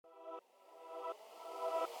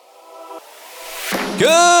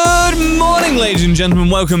Good morning, ladies and gentlemen.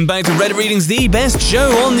 Welcome back to Reddit Readings, the best show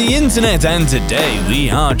on the internet. And today we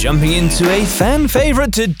are jumping into a fan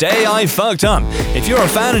favorite, Today I Fucked Up. If you're a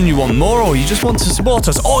fan and you want more, or you just want to support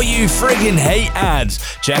us, or you friggin' hate ads,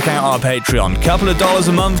 check out our Patreon. Couple of dollars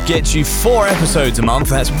a month gets you 4 episodes a month.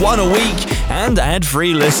 That's 1 a week and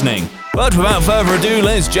ad-free listening. But without further ado,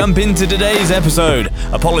 let's jump into today's episode.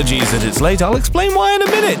 Apologies that it's late, I'll explain why in a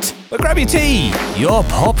minute. But grab your tea, your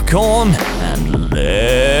popcorn, and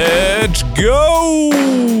let's go!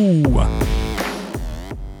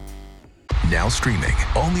 Now streaming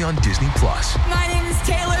only on Disney+. My name is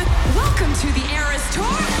Taylor. Welcome to the Eras Tour.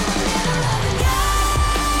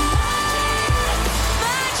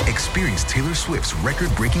 Experience Taylor Swift's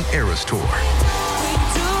record-breaking Eras Tour.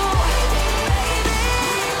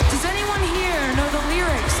 Does anyone here know the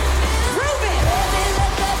lyrics? Prove it!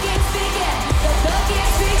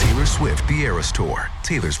 Taylor Swift The Eras Tour,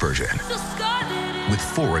 Taylor's version, with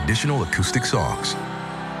 4 additional acoustic songs.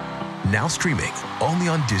 Now streaming only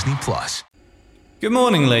on Disney+. Good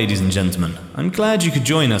morning, ladies and gentlemen. I'm glad you could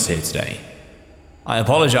join us here today. I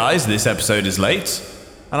apologize this episode is late,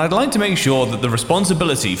 and I'd like to make sure that the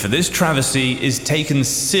responsibility for this travesty is taken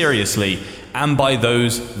seriously and by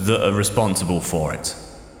those that are responsible for it.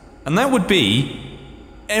 And that would be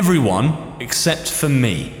everyone except for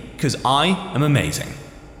me, because I am amazing.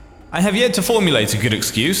 I have yet to formulate a good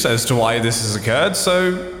excuse as to why this has occurred,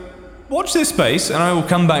 so watch this space and I will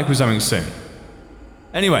come back with something soon.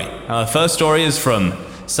 Anyway, our first story is from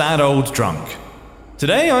Sad Old Drunk.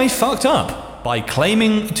 Today I fucked up by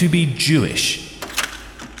claiming to be Jewish.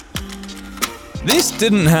 This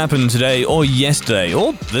didn't happen today or yesterday,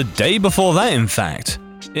 or the day before that in fact.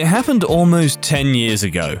 It happened almost 10 years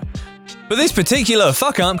ago. But this particular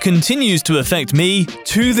fuck-up continues to affect me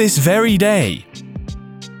to this very day.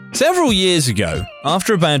 Several years ago,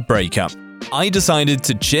 after a bad breakup, I decided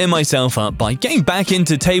to cheer myself up by getting back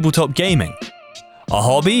into tabletop gaming, a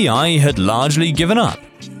hobby I had largely given up.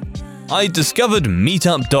 I discovered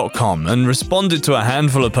Meetup.com and responded to a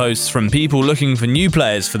handful of posts from people looking for new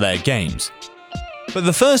players for their games. But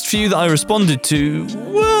the first few that I responded to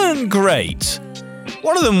weren't great.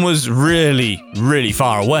 One of them was really, really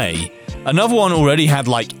far away. Another one already had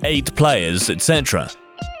like 8 players, etc.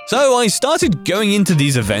 So I started going into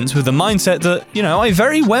these events with the mindset that, I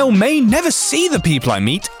very well may never see the people I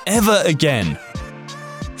meet ever again.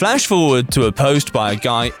 Flash forward to a post by a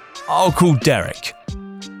guy I'll call Derek.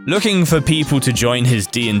 Looking for people to join his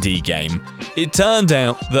D&D game, it turned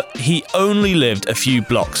out that he only lived a few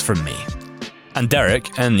blocks from me. And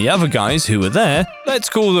Derek and the other guys who were there, let's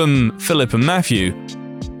call them Philip and Matthew,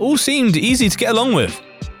 all seemed easy to get along with.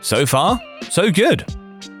 So far, so good.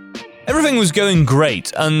 Everything was going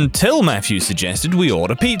great until Matthew suggested we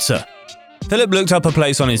order pizza. Philip looked up a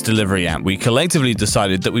place on his delivery app we collectively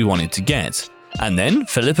decided that we wanted to get. And then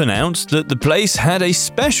Philip announced that the place had a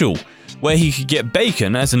special where he could get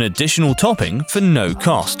bacon as an additional topping for no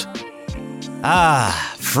cost.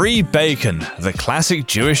 Free bacon, the classic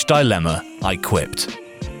Jewish dilemma, I quipped.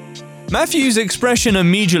 Matthew's expression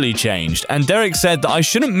immediately changed, and Derek said that I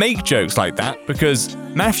shouldn't make jokes like that because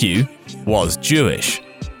Matthew was Jewish.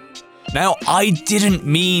 Now, I didn't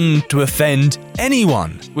mean to offend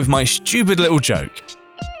anyone with my stupid little joke.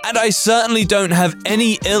 And I certainly don't have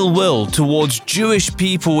any ill will towards Jewish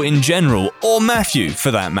people in general, or Matthew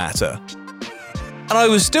for that matter. And I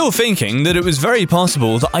was still thinking that it was very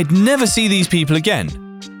possible that I'd never see these people again.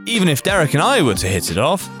 Even if Derek and I were to hit it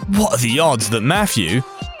off, what are the odds that Matthew,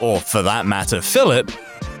 or for that matter Philip,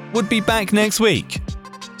 would be back next week?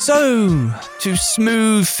 So, to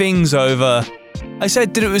smooth things over, I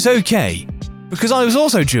said that it was okay, because I was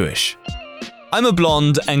also Jewish. I'm a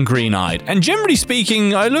blonde and green-eyed, and generally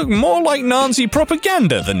speaking, I look more like Nazi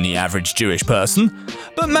propaganda than the average Jewish person,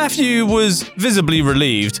 but Matthew was visibly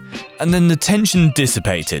relieved, and then the tension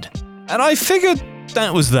dissipated, and I figured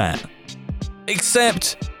that was that.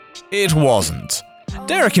 Except, it wasn't.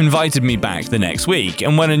 Derek invited me back the next week,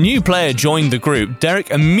 and when a new player joined the group, Derek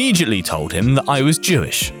immediately told him that I was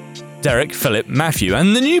Jewish. Derek, Philip, Matthew,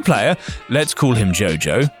 and the new player, let's call him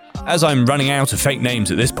Jojo, as I'm running out of fake names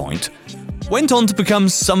at this point, went on to become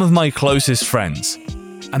some of my closest friends.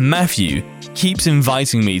 And Matthew keeps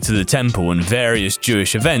inviting me to the temple and various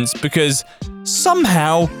Jewish events because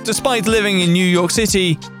somehow, despite living in New York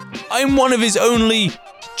City, I'm one of his only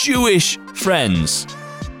Jewish friends.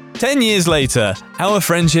 10 years later, our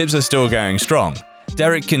friendships are still going strong.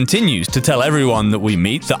 Derek continues to tell everyone that we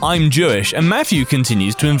meet that I'm Jewish, and Matthew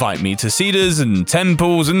continues to invite me to Cedars and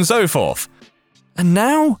temples and so forth. And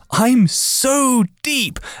now I'm so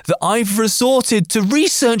deep that I've resorted to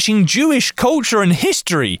researching Jewish culture and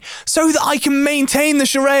history so that I can maintain the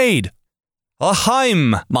charade.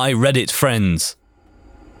 L'chaim, my Reddit friends.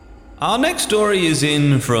 Our next story is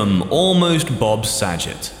in from Almost Bob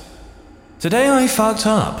Saget. Today I fucked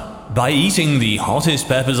up by eating the hottest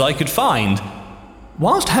peppers I could find,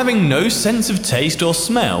 whilst having no sense of taste or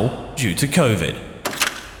smell due to COVID.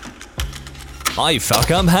 My fuck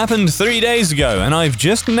up happened 3 days ago and I've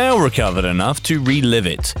just now recovered enough to relive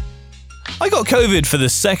it. I got COVID for the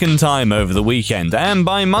second time over the weekend, and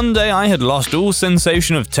by Monday I had lost all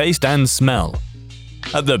sensation of taste and smell.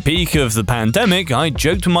 At the peak of the pandemic, I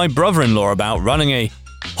joked to my brother-in-law about running a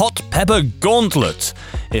hot pepper gauntlet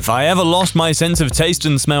if I ever lost my sense of taste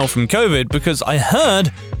and smell from COVID, because I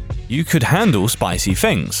heard you could handle spicy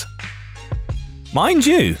things. Mind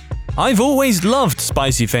you, I've always loved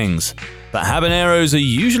spicy things, but habaneros are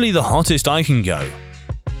usually the hottest I can go.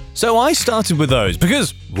 So I started with those,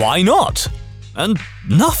 because why not? And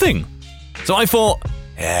nothing. So I thought,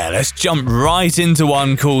 let's jump right into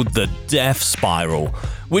one called the Death Spiral,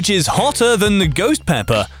 which is hotter than the ghost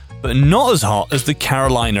pepper, but not as hot as the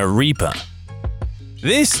Carolina Reaper.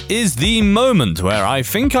 This is the moment where I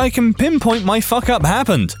think I can pinpoint my fuck up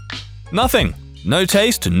happened. Nothing. No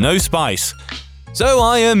taste, no spice. So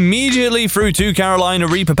I immediately threw 2 Carolina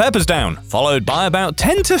Reaper peppers down, followed by about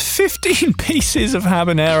 10 to 15 pieces of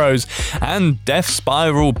habaneros and Death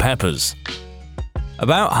Spiral peppers.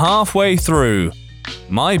 About halfway through,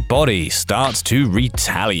 my body starts to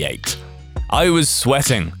retaliate. I was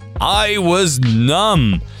sweating. I was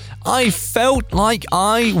numb. I felt like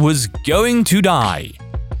I was going to die.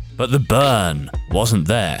 But the burn wasn't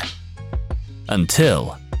there.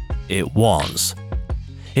 Until it was.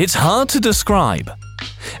 It's hard to describe.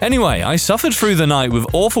 Anyway, I suffered through the night with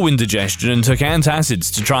awful indigestion and took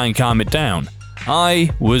antacids to try and calm it down.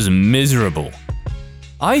 I was miserable.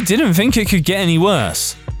 I didn't think it could get any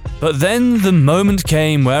worse. But then the moment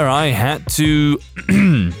came where I had to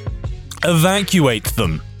evacuate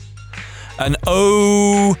them. And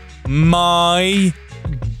oh my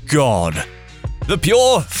God. The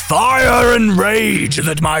pure fire and rage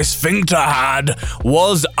that my sphincter had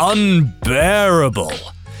was unbearable.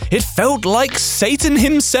 It felt like Satan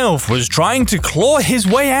himself was trying to claw his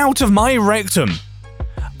way out of my rectum.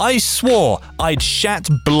 I swore I'd shat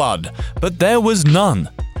blood, but there was none.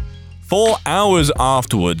 4 hours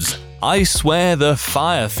afterwards, I swear the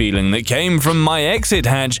fire feeling that came from my exit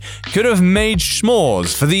hatch could have made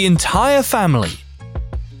s'mores for the entire family.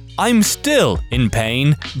 I'm still in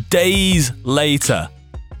pain days later.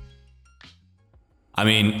 I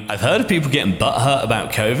mean, I've heard of people getting butthurt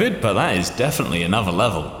about COVID, but that is definitely another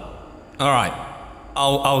level. Alright,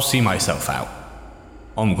 I'll see myself out.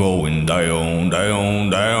 I'm going down,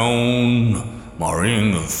 down, down, my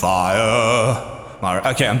ring of fire.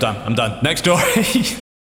 Okay, I'm done. Next story.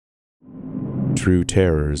 True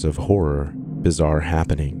terrors of horror, bizarre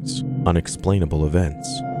happenings, unexplainable events.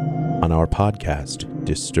 On our podcast,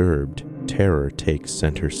 Disturbed, terror takes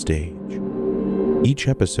center stage. Each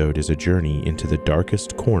episode is a journey into the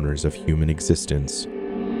darkest corners of human existence,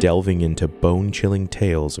 delving into bone-chilling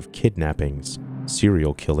tales of kidnappings,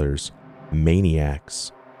 serial killers,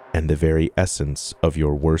 maniacs, and the very essence of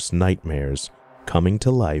your worst nightmares coming to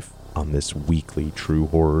life on this weekly true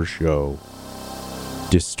horror show.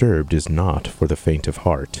 Disturbed is not for the faint of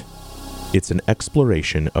heart. It's an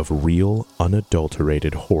exploration of real,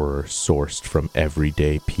 unadulterated horror sourced from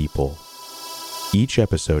everyday people. Each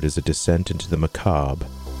episode is a descent into the macabre,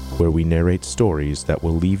 where we narrate stories that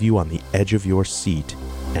will leave you on the edge of your seat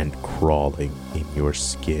and crawling in your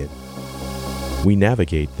skin. We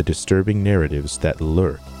navigate the disturbing narratives that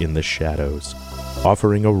lurk in the shadows,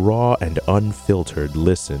 offering a raw and unfiltered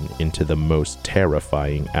listen into the most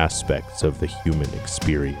terrifying aspects of the human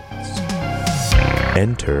experience.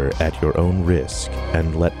 Enter at your own risk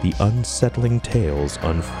and let the unsettling tales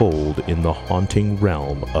unfold in the haunting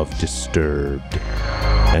realm of Disturbed.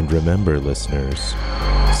 And remember, listeners,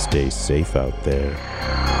 stay safe out there.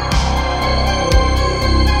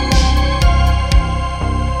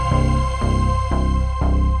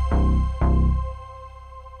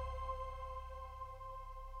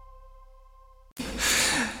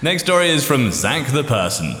 Next story is from Zach the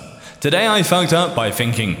Person. Today I fucked up by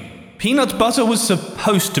thinking peanut butter was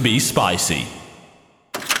supposed to be spicy.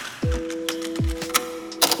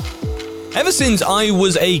 Ever since I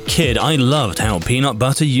was a kid, I loved how peanut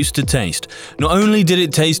butter used to taste. Not only did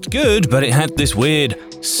it taste good, but it had this weird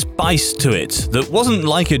spice to it that wasn't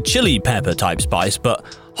like a chili pepper type spice, but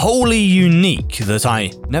wholly unique that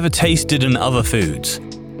I never tasted in other foods.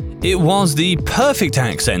 It was the perfect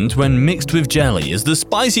accent when mixed with jelly, as the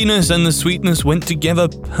spiciness and the sweetness went together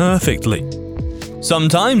perfectly.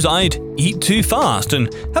 Sometimes I'd eat too fast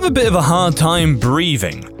and have a bit of a hard time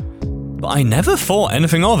breathing, but I never thought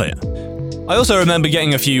anything of it. I also remember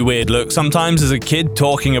getting a few weird looks sometimes as a kid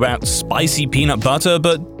talking about spicy peanut butter,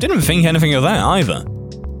 but didn't think anything of that either.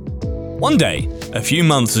 One day, a few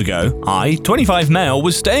months ago, I, 25 male,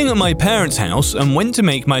 was staying at my parents' house and went to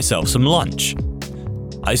make myself some lunch.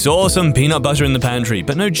 I saw some peanut butter in the pantry,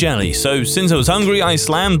 but no jelly, so since I was hungry, I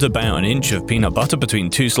slammed about an inch of peanut butter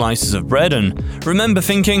between 2 slices of bread and remember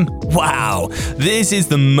thinking, wow, this is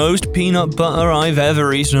the most peanut butter I've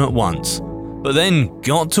ever eaten at once. But then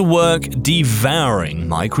got to work devouring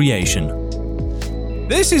my creation.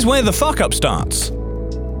 This is where the fuck-up starts.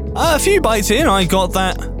 A few bites in, I got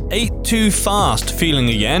that ate too fast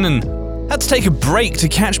feeling again and had to take a break to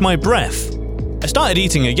catch my breath. I started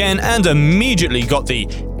eating again and immediately got the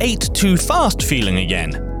ate too fast feeling again.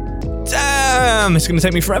 Damn, it's gonna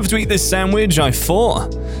take me forever to eat this sandwich, I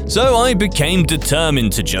thought. So I became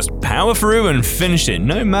determined to just power through and finish it,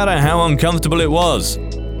 no matter how uncomfortable it was.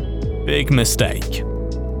 Big mistake.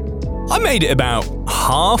 I made it about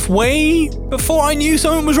halfway before I knew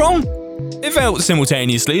something was wrong. It felt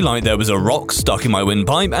simultaneously like there was a rock stuck in my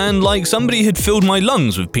windpipe and like somebody had filled my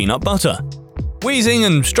lungs with peanut butter. Wheezing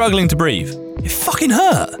and struggling to breathe. It fucking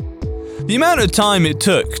hurt. The amount of time it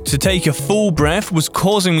took to take a full breath was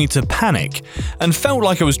causing me to panic and felt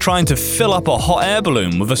like I was trying to fill up a hot air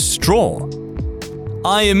balloon with a straw.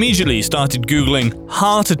 I immediately started Googling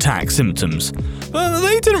heart attack symptoms, but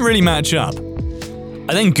they didn't really match up.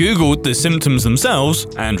 I then Googled the symptoms themselves,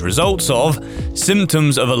 and results of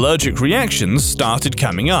symptoms of allergic reactions started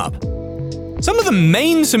coming up. Some of the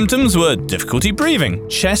main symptoms were difficulty breathing,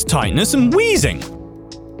 chest tightness, and wheezing.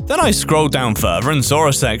 Then I scrolled down further and saw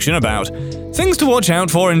a section about things to watch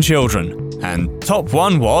out for in children, and top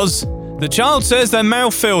one was, the child says their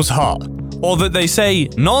mouth feels hot, or that they say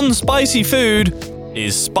non-spicy food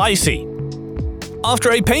is spicy.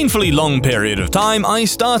 After a painfully long period of time, I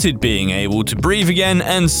started being able to breathe again,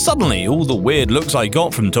 and suddenly all the weird looks I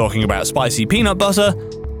got from talking about spicy peanut butter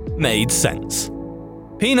made sense.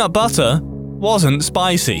 Peanut butter wasn't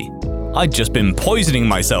spicy. I'd just been poisoning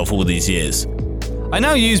myself all these years. I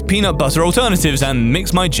now use peanut butter alternatives and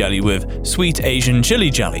mix my jelly with sweet Asian chili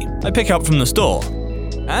jelly I pick up from the store.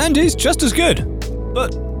 And it's just as good,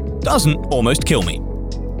 but doesn't almost kill me.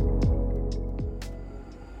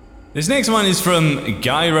 This next one is from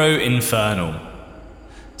Gyro Infernal.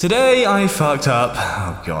 Today I fucked up,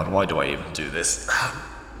 oh god, why do I even do this?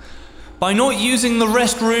 By not using the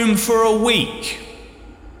restroom for a week.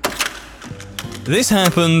 This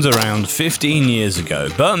happened around 15 years ago,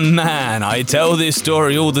 but man, I tell this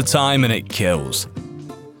story all the time and it kills.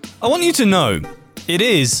 I want you to know, it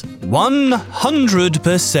is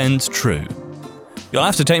 100% true. You'll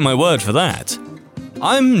have to take my word for that.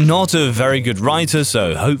 I'm not a very good writer,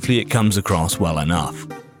 so hopefully it comes across well enough.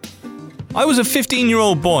 I was a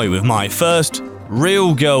 15-year-old boy with my first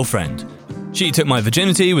real girlfriend. She took my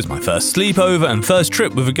virginity, was my first sleepover and first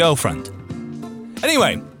trip with a girlfriend.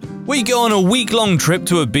 Anyway, we go on a week-long trip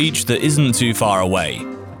to a beach that isn't too far away.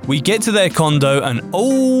 We get to their condo and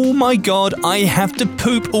oh my god, I have to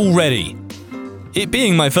poop already. It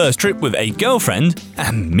being my first trip with a girlfriend,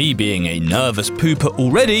 and me being a nervous pooper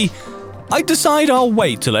already, I decide I'll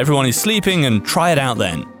wait till everyone is sleeping and try it out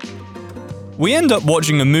then. We end up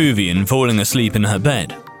watching a movie and falling asleep in her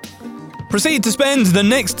bed. Proceed to spend the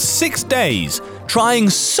next 6 days trying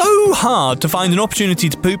so hard to find an opportunity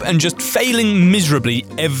to poop and just failing miserably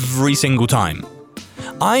every single time.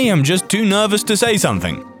 I am just too nervous to say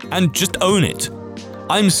something, and just own it.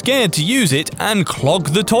 I'm scared to use it and clog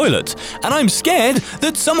the toilet, and I'm scared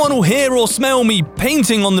that someone will hear or smell me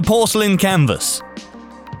painting on the porcelain canvas.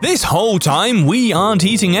 This whole time, we aren't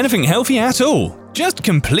eating anything healthy at all, just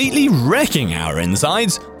completely wrecking our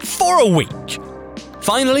insides for a week.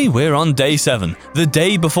 Finally, we're on day 7, the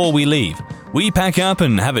day before we leave. We pack up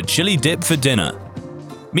and have a chili dip for dinner.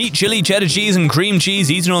 Meat chili, cheddar cheese, and cream cheese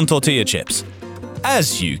eaten on tortilla chips.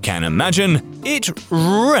 As you can imagine, it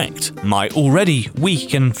wrecked my already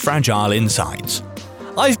weak and fragile insides.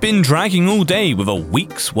 I've been dragging all day with a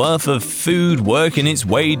week's worth of food working its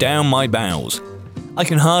way down my bowels. I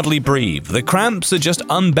can hardly breathe, the cramps are just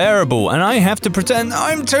unbearable, and I have to pretend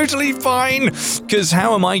I'm totally fine, cause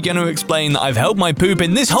how am I going to explain that I've held my poop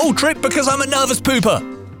in this whole trip because I'm a nervous pooper?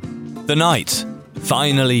 The night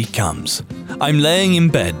finally comes. I'm laying in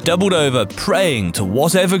bed, doubled over, praying to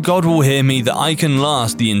whatever God will hear me that I can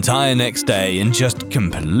last the entire next day and just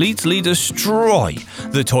completely destroy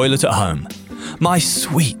the toilet at home. My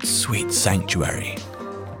sweet, sweet sanctuary.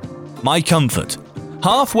 my comfort.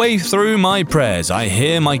 Halfway through my prayers, I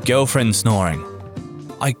hear my girlfriend snoring.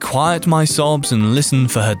 I quiet my sobs and listen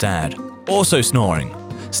for her dad, also snoring.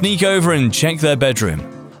 Sneak over and check their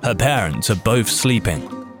bedroom. Her parents are both sleeping.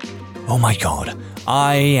 Oh my God,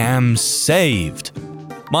 I am saved.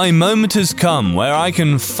 My moment has come where I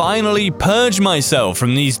can finally purge myself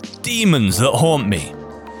from these demons that haunt me.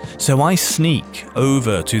 So I sneak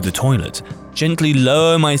over to the toilet, gently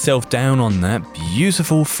lower myself down on that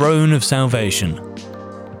beautiful throne of salvation.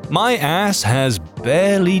 My ass has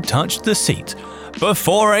barely touched the seat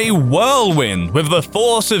before a whirlwind with the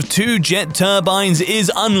force of 2 jet turbines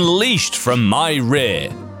is unleashed from my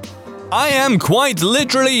rear. I am quite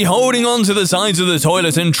literally holding on to the sides of the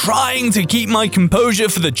toilet and trying to keep my composure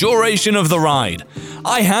for the duration of the ride.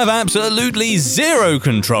 I have absolutely zero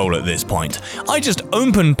control at this point. I just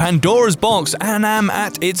opened Pandora's box and am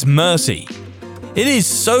at its mercy. It is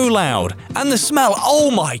so loud, and the smell,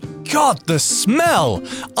 oh my God, the smell!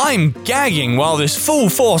 I'm gagging while this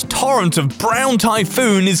full-force torrent of brown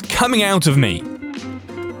typhoon is coming out of me.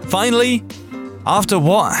 Finally, after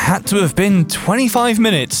what had to have been 25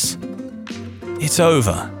 minutes, it's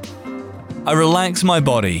over. I relax my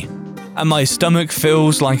body, and my stomach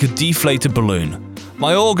feels like a deflated balloon.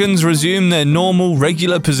 My organs resume their normal,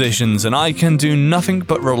 regular positions, and I can do nothing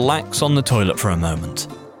but relax on the toilet for a moment.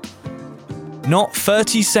 Not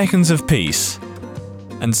 30 seconds of peace,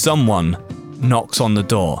 and someone knocks on the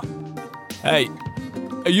door. Hey,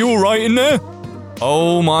 are you alright in there?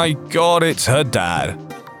 Oh my God, it's her dad.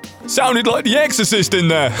 Sounded like the Exorcist in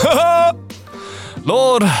there.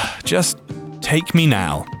 Lord, just take me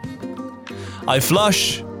now. I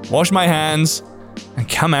flush, wash my hands, and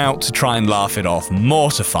come out to try and laugh it off,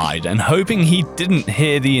 mortified and hoping he didn't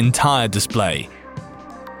hear the entire display.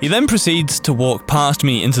 He then proceeds to walk past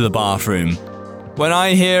me into the bathroom when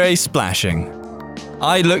I hear a splashing.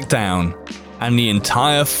 I look down, and the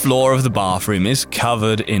entire floor of the bathroom is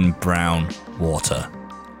covered in brown water.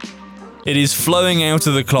 It is flowing out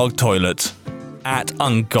of the clogged toilet at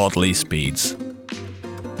ungodly speeds.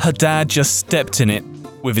 Her dad just stepped in it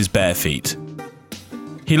with his bare feet.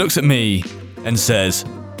 He looks at me and says,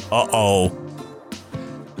 "Uh-oh."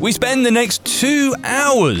 We spend the next 2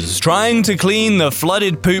 hours trying to clean the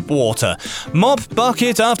flooded poop water. Mop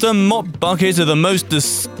bucket after mop bucket are the most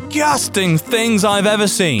disgusting things I've ever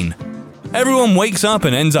seen. Everyone wakes up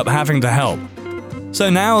and ends up having to help. So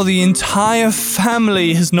now the entire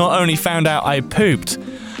family has not only found out I pooped,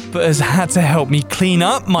 but has had to help me clean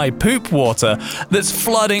up my poop water that's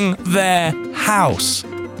flooding their house.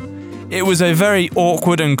 It was a very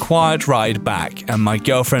awkward and quiet ride back, and my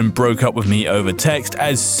girlfriend broke up with me over text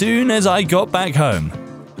as soon as I got back home.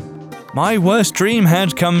 My worst dream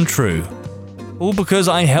had come true, all because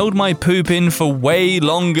I held my poop in for way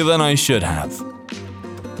longer than I should have.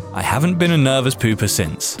 I haven't been a nervous pooper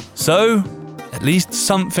since, so at least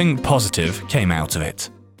something positive came out of it.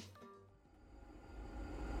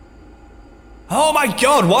 Oh my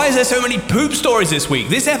God, why is there so many poop stories this week?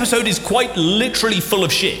 This episode is quite literally full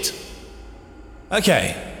of shit.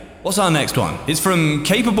 Okay, what's our next one? It's from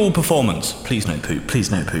Capable Performance. Please no poop,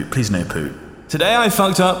 please no poop, please no poop. Today I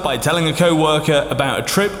fucked up by telling a co-worker about a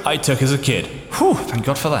trip I took as a kid. Whew, thank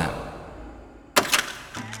God for that.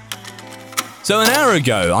 So an hour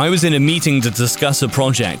ago, I was in a meeting to discuss a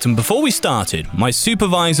project, and before we started, my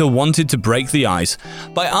supervisor wanted to break the ice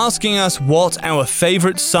by asking us what our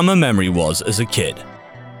favorite summer memory was as a kid.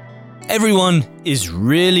 Everyone is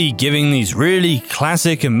really giving these really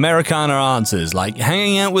classic Americana answers, like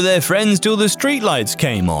hanging out with their friends till the streetlights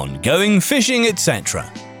came on, going fishing,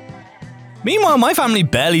 etc. Meanwhile, my family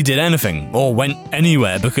barely did anything, or went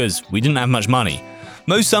anywhere because we didn't have much money.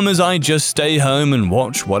 Most summers I'd just stay home and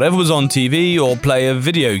watch whatever was on TV or play a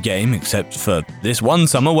video game, except for this one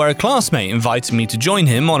summer where a classmate invited me to join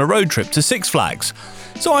him on a road trip to Six Flags.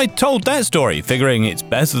 So I told that story, figuring it's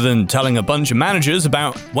better than telling a bunch of managers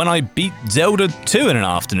about when I beat Zelda 2 in an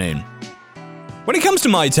afternoon. When it comes to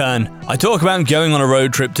my turn, I talk about going on a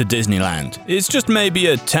road trip to Disneyland. It's just maybe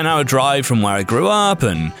a 10-hour drive from where I grew up,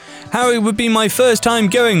 and how it would be my first time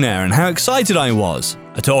going there and how excited I was.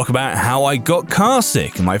 I talk about how I got car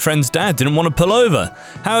sick and my friend's dad didn't want to pull over,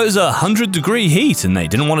 how it was 100-degree heat and they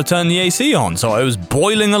didn't want to turn the AC on, so I was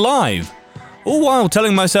boiling alive. All while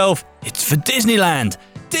telling myself, it's for Disneyland!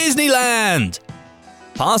 Disneyland!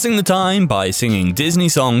 Passing the time by singing Disney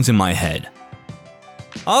songs in my head.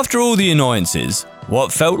 After all the annoyances,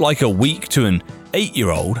 what felt like a week to an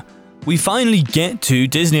 8-year-old, we finally get to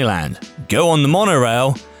Disneyland, go on the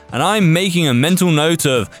monorail, and I'm making a mental note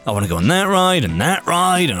of, I want to go on that ride, and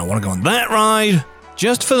I want to go on that ride,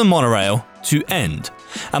 just for the monorail to end,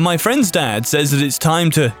 and my friend's dad says that it's time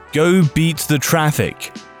to go beat the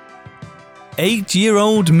traffic.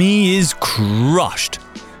 8-year-old me is crushed.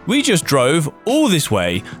 We just drove all this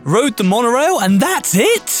way, rode the monorail, and that's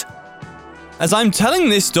it? As I'm telling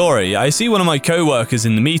this story, I see one of my co-workers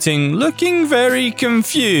in the meeting looking very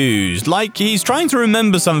confused, like he's trying to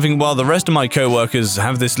remember something while the rest of my co-workers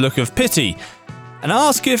have this look of pity, and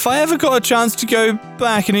ask if I ever got a chance to go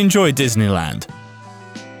back and enjoy Disneyland.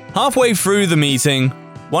 Halfway through the meeting,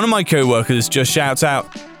 one of my co-workers just shouts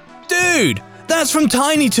out, "Dude, that's from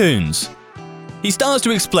Tiny Toons!" He starts to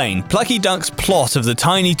explain Plucky Duck's plot of the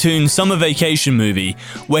Tiny Toons summer vacation movie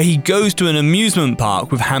where he goes to an amusement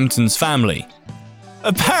park with Hampton's family.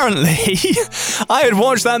 Apparently, I had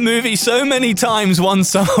watched that movie so many times one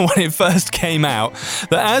summer when it first came out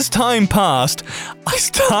that as time passed, I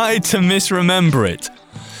started to misremember it.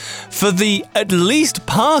 For the at least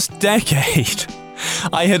past decade,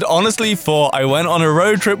 I had honestly thought I went on a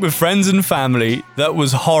road trip with friends and family that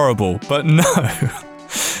was horrible, but no.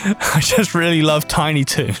 I just really love Tiny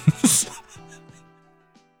Toons.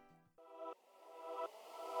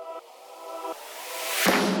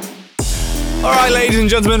 Alright, ladies and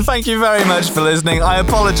gentlemen, thank you very much for listening. I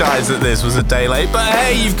apologise that this was a day late, but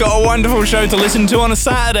hey, you've got a wonderful show to listen to on a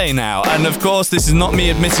Saturday now. And of course, this is not me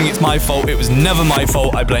admitting it's my fault. It was never my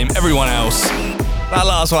fault. I blame everyone else. That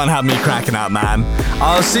last one had me cracking up, man.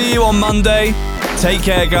 I'll see you on Monday. Take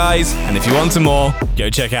care, guys. And if you want some more, go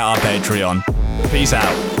check out our Patreon. Peace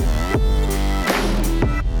out.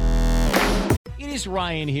 It is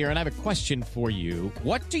Ryan here, and I have a question for you.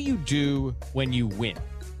 What do you do when you win?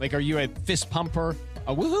 Like, are you a fist pumper,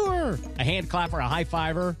 a woohooer, a hand clapper, a high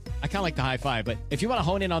fiver? I kind of like the high five, but if you want to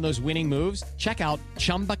hone in on those winning moves, check out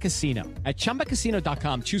Chumba Casino. At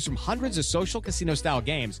ChumbaCasino.com, choose from hundreds of social casino-style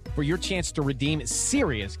games for your chance to redeem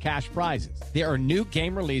serious cash prizes. There are new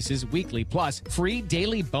game releases weekly, plus free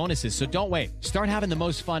daily bonuses. So don't wait. Start having the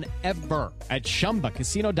most fun ever at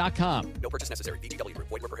ChumbaCasino.com. No purchase necessary. VGW. Void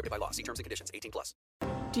where prohibited by law. See terms and conditions. 18+.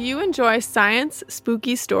 Do you enjoy science,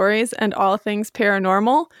 spooky stories, and all things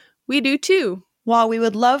paranormal? We do too. While we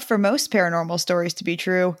would love for most paranormal stories to be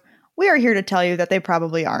true, we are here to tell you that they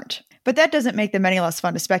probably aren't. But that doesn't make them any less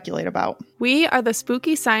fun to speculate about. We are the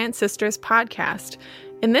Spooky Science Sisters podcast.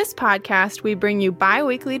 In this podcast, we bring you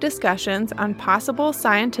bi-weekly discussions on possible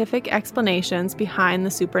scientific explanations behind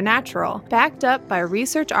the supernatural. Backed up by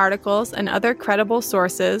research articles and other credible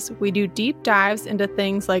sources, we do deep dives into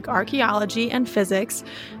things like archaeology and physics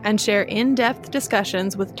and share in-depth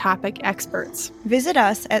discussions with topic experts. Visit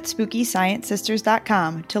us at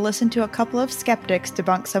SpookyScienceSisters.com to listen to a couple of skeptics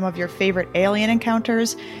debunk some of your favorite alien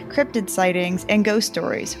encounters, cryptid sightings, and ghost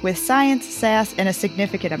stories with science, sass, and a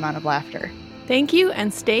significant amount of laughter. Thank you,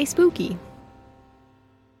 and stay spooky.